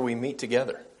anywhere we meet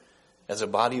together. As a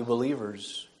body of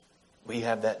believers, we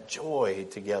have that joy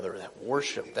together, that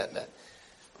worship, that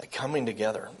coming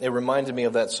together. It reminded me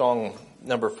of that song,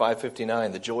 number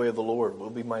 559, The Joy of the Lord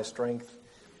will be my strength.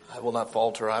 I will not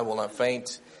falter, I will not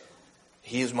faint.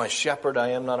 He is my shepherd, I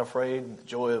am not afraid. The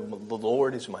joy of the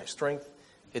Lord is my strength.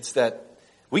 It's that,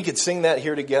 we could sing that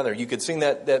here together. You could sing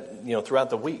that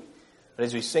throughout the week. But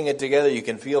as we sing it together, you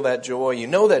can feel that joy. You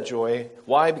know that joy.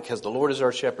 Why? Because the Lord is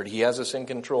our shepherd. He has us in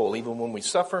control. Even when we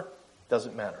suffer,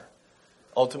 doesn't matter.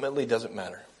 Ultimately, doesn't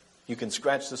matter. You can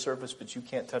scratch the surface, but you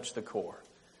can't touch the core.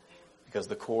 Because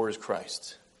the core is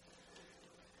Christ.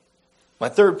 My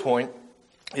third point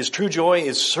is true joy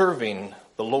is serving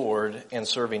the Lord and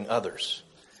serving others.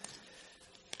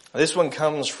 This one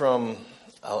comes from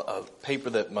a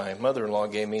paper that my mother-in-law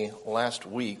gave me last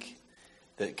week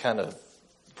that kind of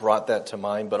brought that to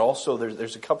mind. But also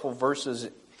there's a couple verses,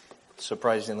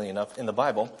 surprisingly enough, in the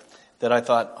Bible that I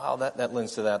thought, oh, that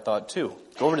lends to that thought too.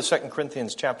 Go over to 2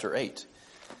 Corinthians chapter 8.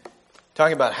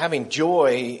 Talking about having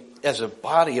joy as a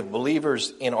body of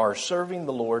believers in our serving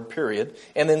the Lord, period,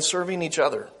 and then serving each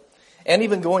other. And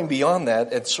even going beyond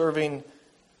that and serving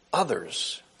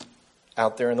others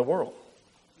out there in the world.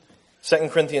 2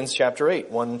 Corinthians chapter 8,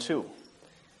 1 and 2.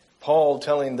 Paul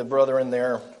telling the brethren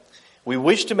there, we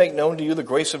wish to make known to you the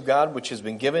grace of God which has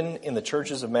been given in the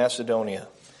churches of Macedonia,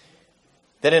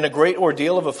 that in a great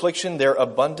ordeal of affliction their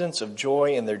abundance of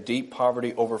joy and their deep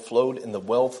poverty overflowed in the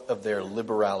wealth of their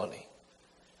liberality.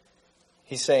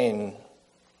 He's saying,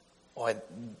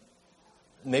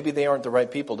 maybe they aren't the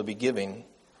right people to be giving,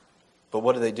 but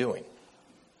what are they doing?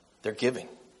 They're giving.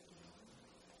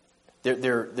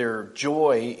 Their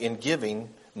joy in giving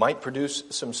might produce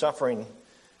some suffering,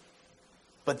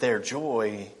 but their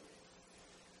joy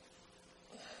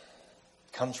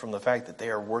comes from the fact that they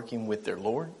are working with their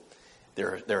Lord.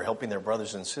 They're helping their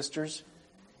brothers and sisters,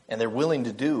 and they're willing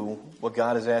to do what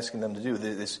God is asking them to do.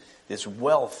 This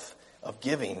wealth of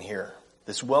giving here,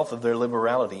 this wealth of their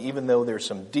liberality, even though there's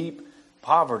some deep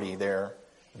poverty there,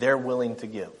 they're willing to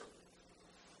give.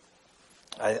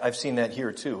 I've seen that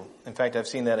here too. In fact, I've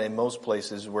seen that in most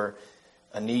places where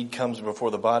a need comes before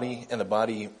the body and the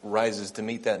body rises to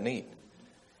meet that need.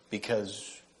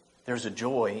 Because there's a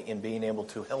joy in being able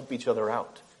to help each other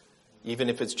out. Even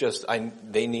if it's just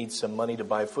they need some money to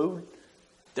buy food,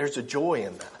 there's a joy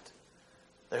in that.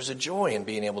 There's a joy in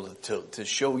being able to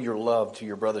show your love to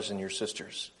your brothers and your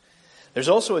sisters. There's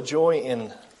also a joy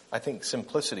in, I think,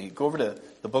 simplicity. Go over to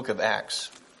the book of Acts,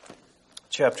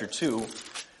 chapter 2.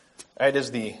 Right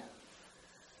as the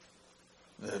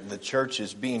church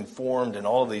is being formed and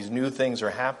all of these new things are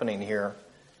happening here,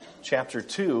 chapter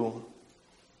 2,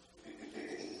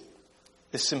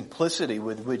 the simplicity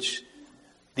with which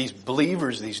these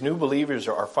believers, these new believers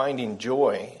are finding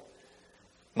joy.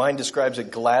 Mine describes it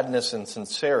gladness and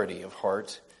sincerity of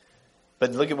heart.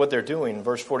 But look at what they're doing.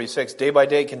 Verse 46, day by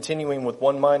day continuing with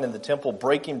one mind in the temple,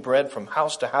 breaking bread from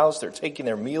house to house. They're taking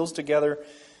their meals together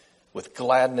with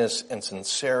gladness and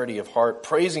sincerity of heart,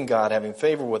 praising God, having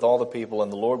favor with all the people,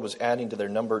 and the Lord was adding to their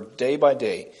number day by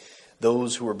day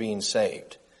those who were being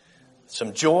saved.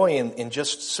 Some joy in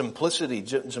just simplicity,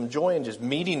 some joy in just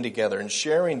meeting together and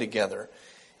sharing together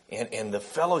and the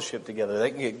fellowship together.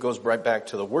 That goes right back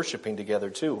to the worshiping together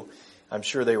too. I'm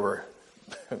sure they were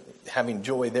having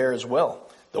joy there as well.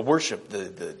 The worship,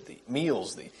 the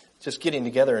meals, just getting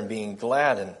together and being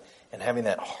glad and having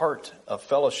that heart of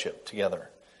fellowship together.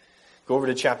 Go over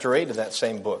to chapter 8 of that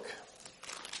same book.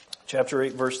 Chapter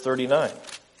 8, verse 39.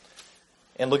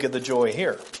 And look at the joy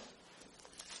here.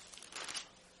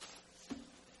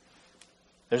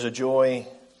 There's a joy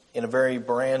in a very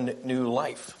brand new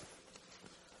life.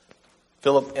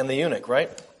 Philip and the eunuch, right?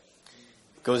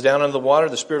 Goes down under the water.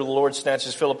 The Spirit of the Lord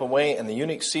snatches Philip away, and the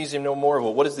eunuch sees him no more.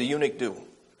 Well, what does the eunuch do?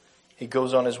 He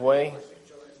goes on his way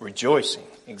rejoicing.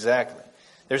 Exactly.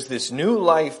 There's this new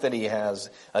life that he has,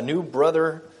 a new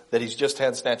brother that he's just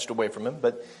had snatched away from him,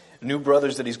 but new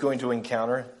brothers that he's going to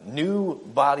encounter, new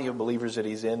body of believers that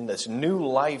he's in, this new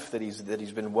life that he's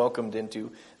been welcomed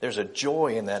into. There's a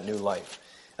joy in that new life.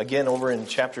 Again, over in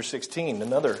chapter 16,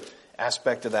 another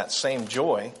aspect of that same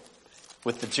joy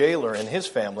with the jailer and his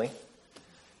family.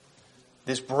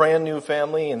 This brand new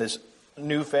family and this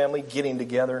new family getting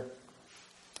together.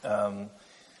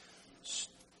 Let's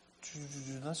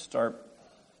start.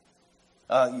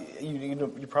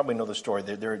 You probably know the story.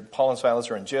 Paul and Silas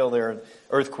are in jail there.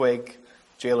 Earthquake.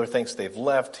 Jailer thinks they've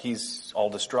left. He's all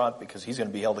distraught because he's going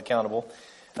to be held accountable.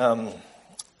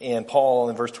 And Paul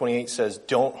in verse 28 says,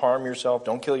 don't harm yourself.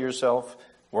 Don't kill yourself.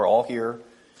 We're all here.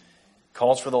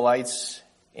 Calls for the lights.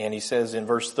 And he says in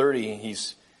verse 30,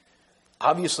 he's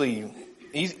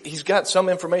got some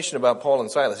information about Paul and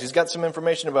Silas. He's got some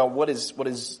information about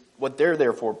what they're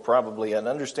there for probably, and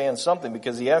understands something,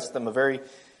 because he asked them a very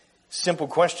simple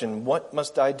question. What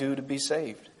must I do to be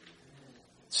saved?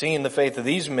 Seeing the faith of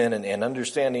these men and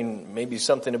understanding maybe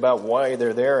something about why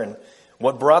they're there and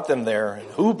what brought them there and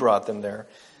who brought them there.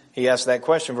 He asked that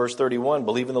question, verse 31,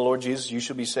 believe in the Lord Jesus, you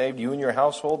shall be saved, you and your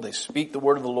household. They speak the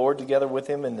word of the Lord together with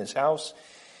him in his house.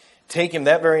 Take him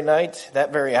that very night,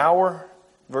 that very hour.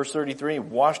 Verse 33,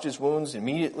 washed his wounds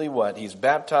immediately. What? He's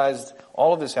baptized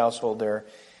all of his household there.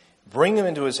 Bring them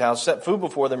into his house, set food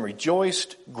before them,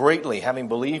 rejoiced greatly, having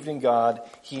believed in God,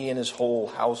 he and his whole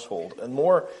household. And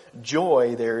more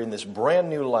joy there in this brand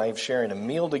new life, sharing a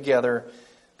meal together,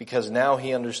 because now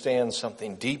he understands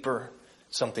something deeper,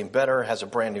 something better, has a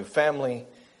brand new family,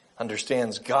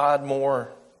 understands God more,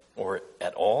 or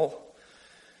at all.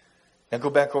 Now go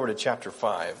back over to chapter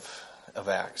 5 of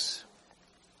Acts.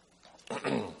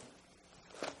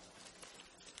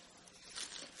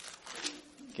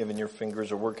 Giving your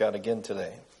fingers a workout again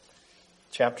today.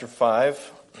 Chapter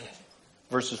 5,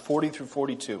 verses 40 through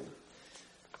 42.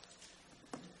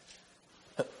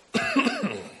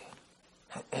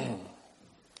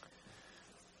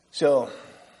 So,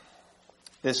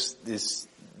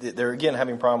 they're again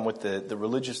having a problem with the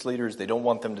religious leaders. They don't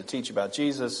want them to teach about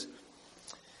Jesus.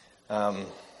 Let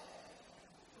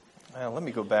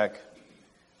me go back.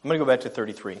 I'm going to go back to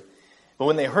 33. But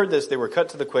when they heard this, they were cut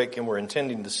to the quick and were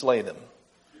intending to slay them.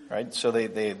 Right? So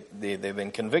they've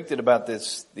been convicted about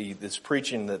this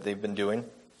preaching that they've been doing.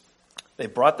 They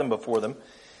brought them before them.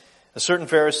 A certain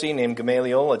Pharisee named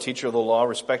Gamaliel, a teacher of the law,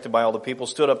 respected by all the people,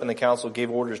 stood up in the council,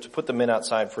 gave orders to put the men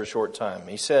outside for a short time.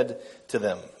 He said to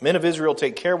them, "Men of Israel,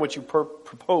 take care what you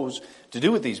propose to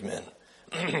do with these men."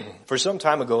 For some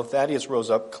time ago, Thaddeus rose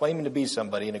up, claiming to be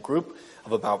somebody, and a group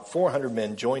of about 400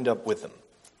 men joined up with him.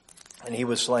 And he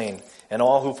was slain, and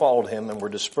all who followed him and were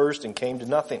dispersed and came to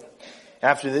nothing.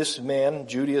 After this man,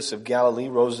 Judas of Galilee,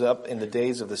 rose up in the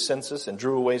days of the census and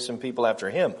drew away some people after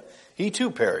him. He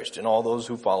too perished, and all those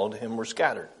who followed him were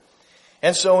scattered.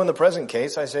 And so in the present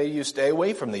case, I say you stay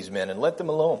away from these men and let them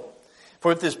alone.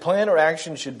 For if this plan or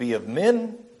action should be of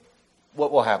men,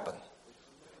 what will happen?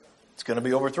 It's going to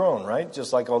be overthrown, right?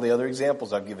 Just like all the other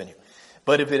examples I've given you.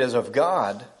 But if it is of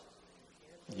God,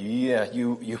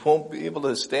 you won't be able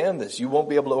to stand this. You won't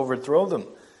be able to overthrow them.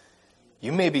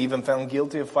 You may be even found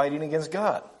guilty of fighting against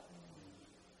God.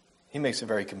 He makes a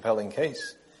very compelling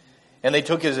case. And they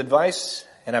took his advice,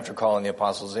 and after calling the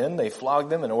apostles in, they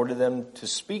flogged them and ordered them to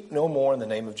speak no more in the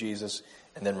name of Jesus,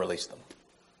 and then released them.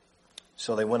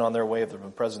 So they went on their way of the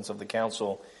presence of the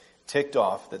council, ticked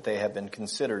off that they had been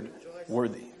considered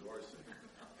worthy.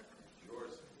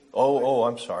 Oh,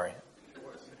 I'm sorry.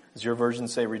 Does your version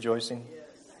say rejoicing?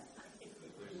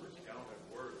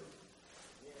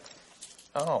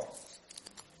 Oh,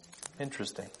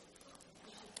 interesting.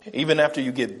 Even after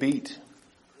you get beat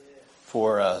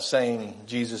for saying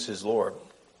Jesus is Lord,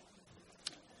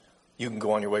 you can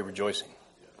go on your way rejoicing.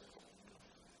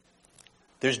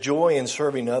 There's joy in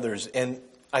serving others, and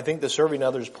I think the serving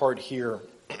others part here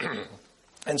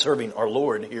and serving our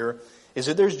Lord here is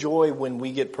that there's joy when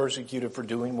we get persecuted for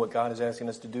doing what God is asking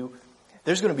us to do.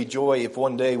 There's going to be joy if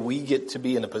one day we get to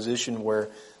be in a position where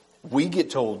we get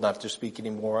told not to speak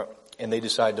anymore and they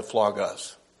decide to flog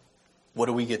us. What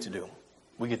do we get to do?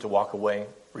 We get to walk away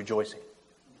rejoicing.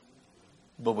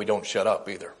 But we don't shut up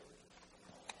either.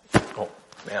 Oh,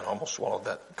 man, I almost swallowed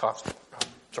that cough.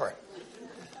 Sorry.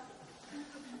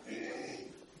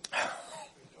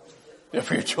 Yeah,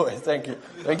 for your joy. Thank you.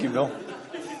 Thank you, Bill.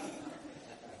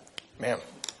 Man,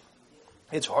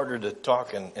 it's harder to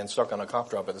talk and suck on a cough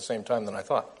drop at the same time than I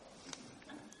thought.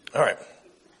 All right.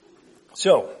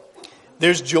 So,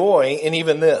 there's joy in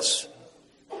even this.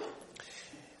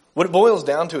 What it boils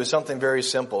down to is something very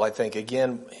simple, I think.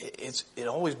 Again, it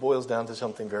always boils down to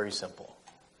something very simple.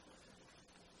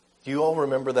 Do you all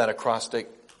remember that acrostic,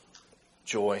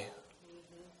 joy?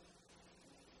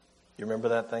 You remember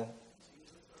that thing?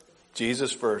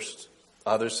 Jesus first,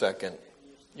 others second,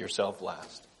 yourself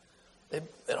last.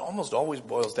 It almost always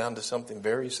boils down to something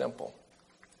very simple.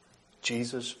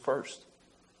 Jesus first.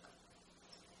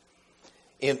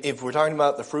 If we're talking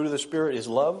about the fruit of the Spirit is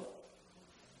love,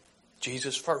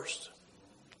 Jesus first.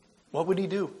 What would he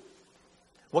do?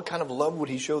 What kind of love would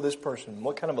he show this person?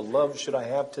 What kind of a love should I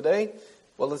have today?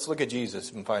 Well, let's look at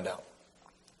Jesus and find out.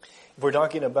 If we're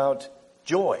talking about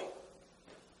joy,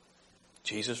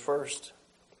 Jesus first.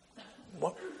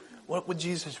 What would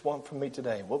Jesus want from me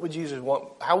today? What would Jesus want?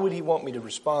 How would he want me to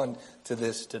respond to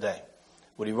this today?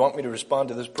 Would he want me to respond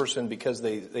to this person because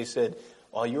they said,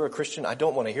 "Oh, you're a Christian? I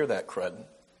don't want to hear that crud."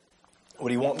 Would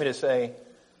he want me to say,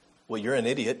 "Well, you're an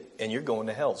idiot and you're going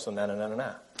to hell, so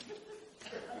na-na-na-na-na"?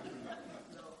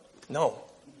 No.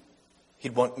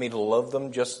 He'd want me to love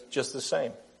them just the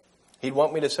same. He'd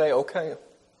want me to say, "Okay,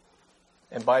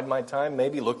 and bide my time,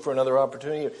 maybe look for another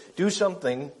opportunity. Do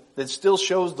something that still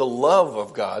shows the love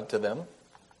of God to them,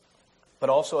 but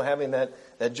also having that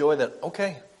joy that,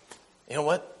 okay, you know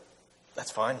what?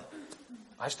 That's fine.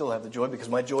 I still have the joy because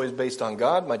my joy is based on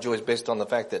God. My joy is based on the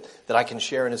fact that I can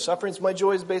share in his sufferings. My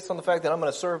joy is based on the fact that I'm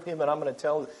going to serve him and I'm going to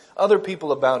tell other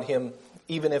people about him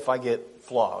even if I get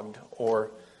flogged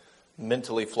or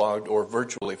mentally flogged or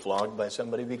virtually flogged by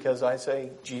somebody because I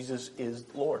say Jesus is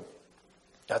Lord.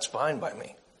 That's fine by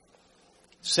me.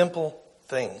 Simple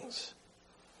things.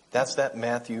 That's that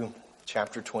Matthew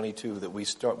chapter 22 that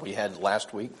we had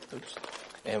last week.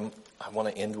 And I want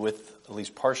to end with at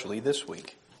least partially this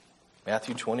week.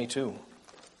 Matthew 22.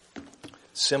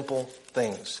 simple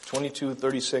things.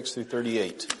 22:36 through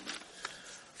 38.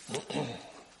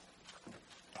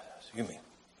 Excuse me.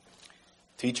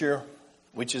 Teacher,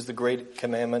 which is the great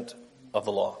commandment of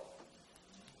the law?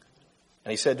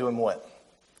 And he said to him what?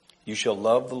 You shall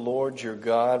love the Lord your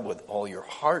God with all your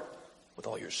heart, with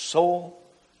all your soul,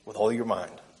 with all your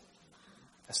mind.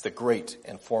 That's the great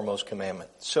and foremost commandment.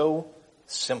 So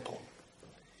simple.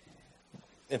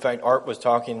 In fact, Art was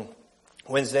talking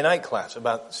Wednesday night class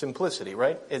about simplicity,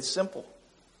 right? It's simple.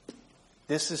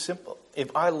 This is simple.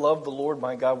 If I love the Lord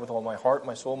my God with all my heart,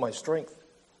 my soul, my strength,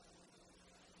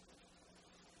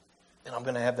 then I'm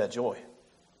going to have that joy.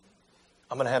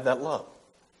 I'm going to have that love.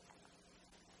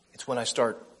 It's when I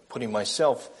start putting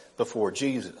myself before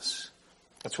Jesus.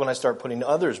 It's when I start putting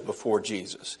others before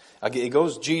Jesus. It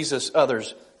goes Jesus,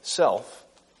 others, self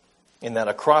in that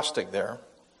acrostic there.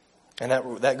 And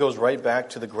that goes right back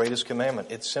to the greatest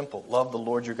commandment. It's simple. Love the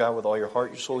Lord your God with all your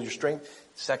heart, your soul, your strength.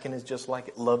 Second is just like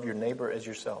it. Love your neighbor as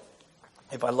yourself.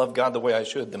 If I love God the way I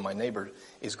should, then my neighbor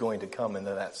is going to come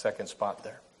into that second spot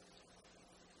there.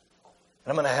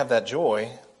 And I'm going to have that joy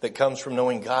that comes from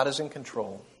knowing God is in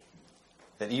control.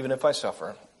 That even if I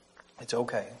suffer, it's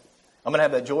okay. I'm going to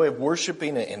have that joy of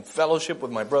worshiping in fellowship with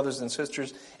my brothers and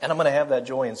sisters. And I'm going to have that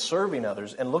joy in serving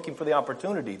others and looking for the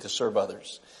opportunity to serve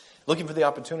others. Looking for the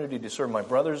opportunity to serve my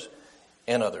brothers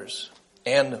and others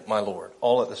and my Lord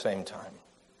all at the same time.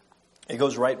 It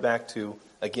goes right back to,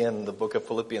 again, the book of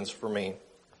Philippians for me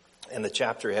and the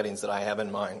chapter headings that I have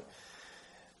in mind.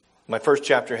 My first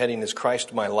chapter heading is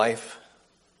Christ my life.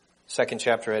 Second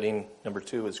chapter heading, number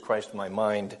 2, is Christ my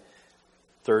mind.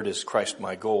 Third is Christ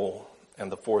my goal.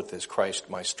 And the fourth is Christ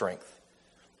my strength.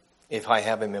 If I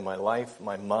have him in my life,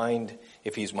 my mind,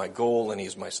 if he's my goal and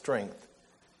he's my strength,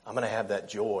 I'm going to have that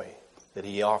joy that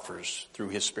he offers through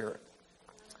his Spirit.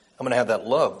 I'm going to have that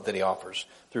love that he offers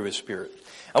through his Spirit.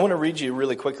 I want to read you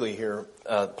really quickly here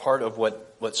part of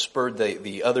what spurred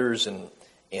the others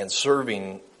and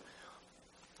serving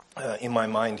in my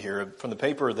mind here from the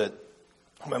paper that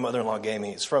my mother-in-law gave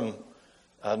me. It's from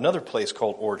another place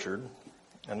called Orchard,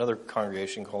 another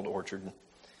congregation called Orchard.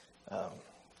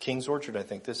 King's Orchard, I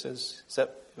think this is.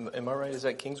 Am I right? Is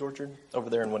that King's Orchard over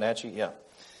there in Wenatchee? Yeah,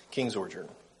 King's Orchard.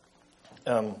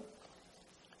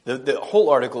 The whole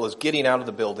article is getting out of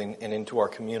the building and into our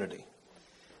community.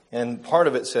 And part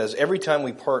of it says, every time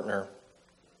we partner,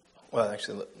 well,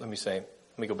 actually, let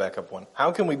me go back up one.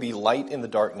 How can we be light in the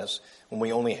darkness when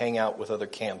we only hang out with other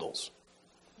candles?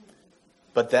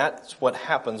 But that's what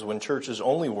happens when churches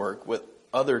only work with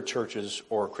other churches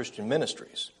or Christian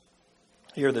ministries.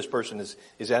 Here this person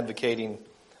is advocating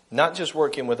not just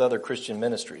working with other Christian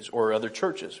ministries or other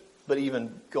churches, but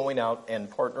even going out and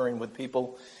partnering with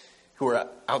people who are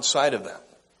outside of that.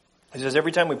 He says,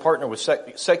 every time we partner with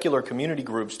secular community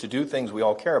groups to do things we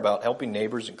all care about, helping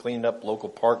neighbors and cleaning up local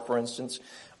park, for instance,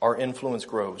 our influence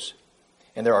grows.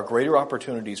 And there are greater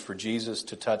opportunities for Jesus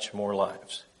to touch more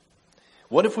lives.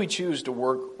 What if we choose to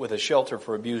work with a shelter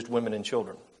for abused women and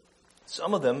children?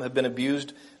 Some of them have been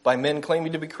abused by men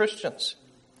claiming to be Christians.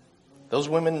 Those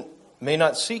women may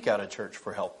not seek out a church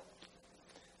for help.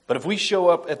 But if we show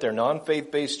up at their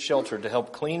non-faith-based shelter to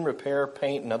help clean, repair,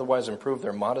 paint, and otherwise improve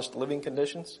their modest living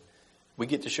conditions, we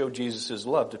get to show Jesus'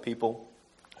 love to people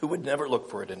who would never look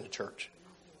for it in the church.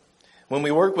 When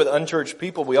we work with unchurched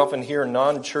people, we often hear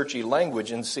non-churchy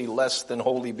language and see less than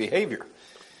holy behavior.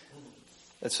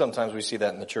 And sometimes we see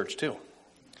that in the church too.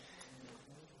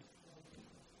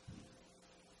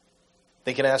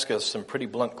 They can ask us some pretty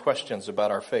blunt questions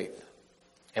about our faith,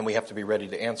 and we have to be ready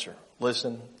to answer,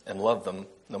 listen, and love them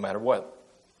no matter what.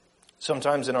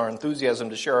 Sometimes in our enthusiasm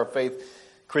to share our faith,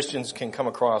 Christians can come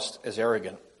across as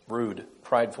arrogant, rude,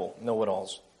 prideful,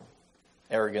 know-it-alls.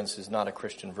 Arrogance is not a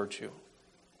Christian virtue.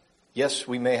 Yes,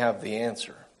 we may have the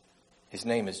answer. His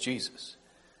name is Jesus.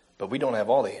 But we don't have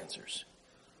all the answers.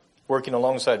 Working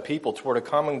alongside people toward a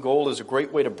common goal is a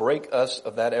great way to break us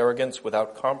of that arrogance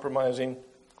without compromising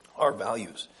our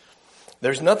values.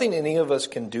 There's nothing any of us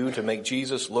can do to make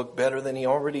Jesus look better than he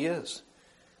already is.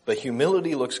 But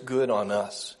humility looks good on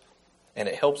us, and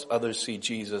it helps others see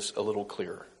Jesus a little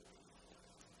clearer.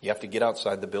 You have to get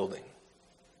outside the building.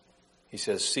 He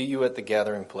says, see you at the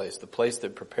gathering place, the place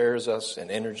that prepares us and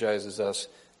energizes us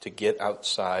to get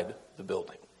outside the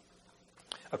building.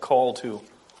 A call to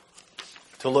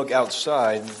look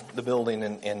outside the building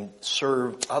and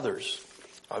serve others,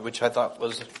 which I thought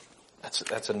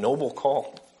that's a noble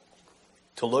call.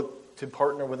 To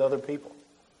partner with other people.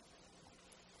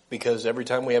 Because every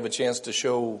time we have a chance to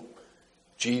show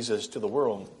Jesus to the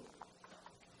world,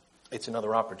 it's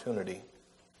another opportunity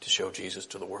to show Jesus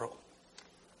to the world.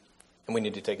 And we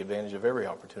need to take advantage of every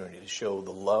opportunity to show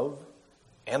the love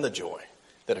and the joy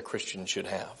that a Christian should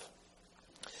have.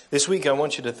 This week I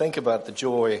want you to think about the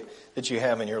joy that you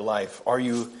have in your life. Are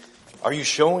you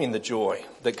showing the joy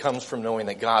that comes from knowing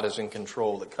that God is in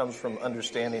control, that comes from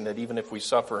understanding that even if we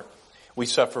suffer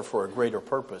for a greater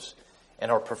purpose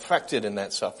and are perfected in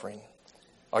that suffering?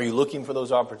 Are you looking for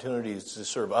those opportunities to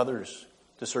serve others,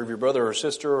 to serve your brother or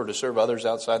sister, or to serve others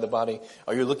outside the body?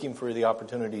 Are you looking for the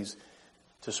opportunities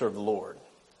to serve the Lord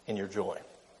in your joy?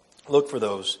 Look for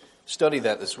those. Study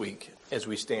that this week as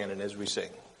we stand and as we sing.